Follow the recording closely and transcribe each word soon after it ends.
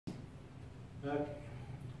Okay.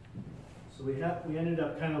 So we ended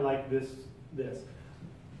up kind of like this.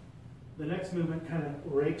 The next movement kind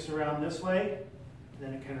of rakes around this way,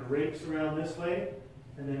 then it kind of rakes around this way,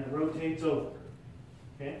 and then it rotates over.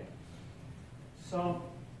 Okay? So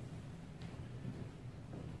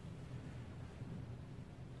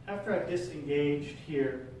after I've disengaged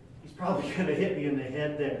here, he's probably going to hit me in the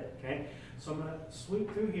head there. Okay? So I'm going to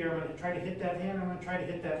sweep through here. I'm going to try to hit that hand. I'm going to try to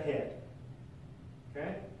hit that head.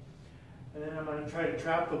 Okay? And then I'm going to try to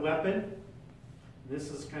trap the weapon.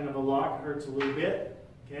 This is kind of a lock. It hurts a little bit.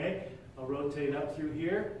 Okay? I'll rotate up through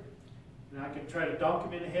here. And I can try to donk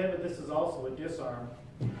him in the head, but this is also a disarm.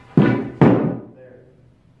 There.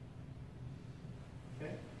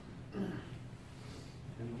 Okay?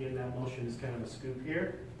 And again, that motion is kind of a scoop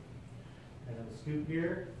here, kind of a scoop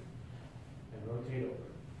here, and rotate over.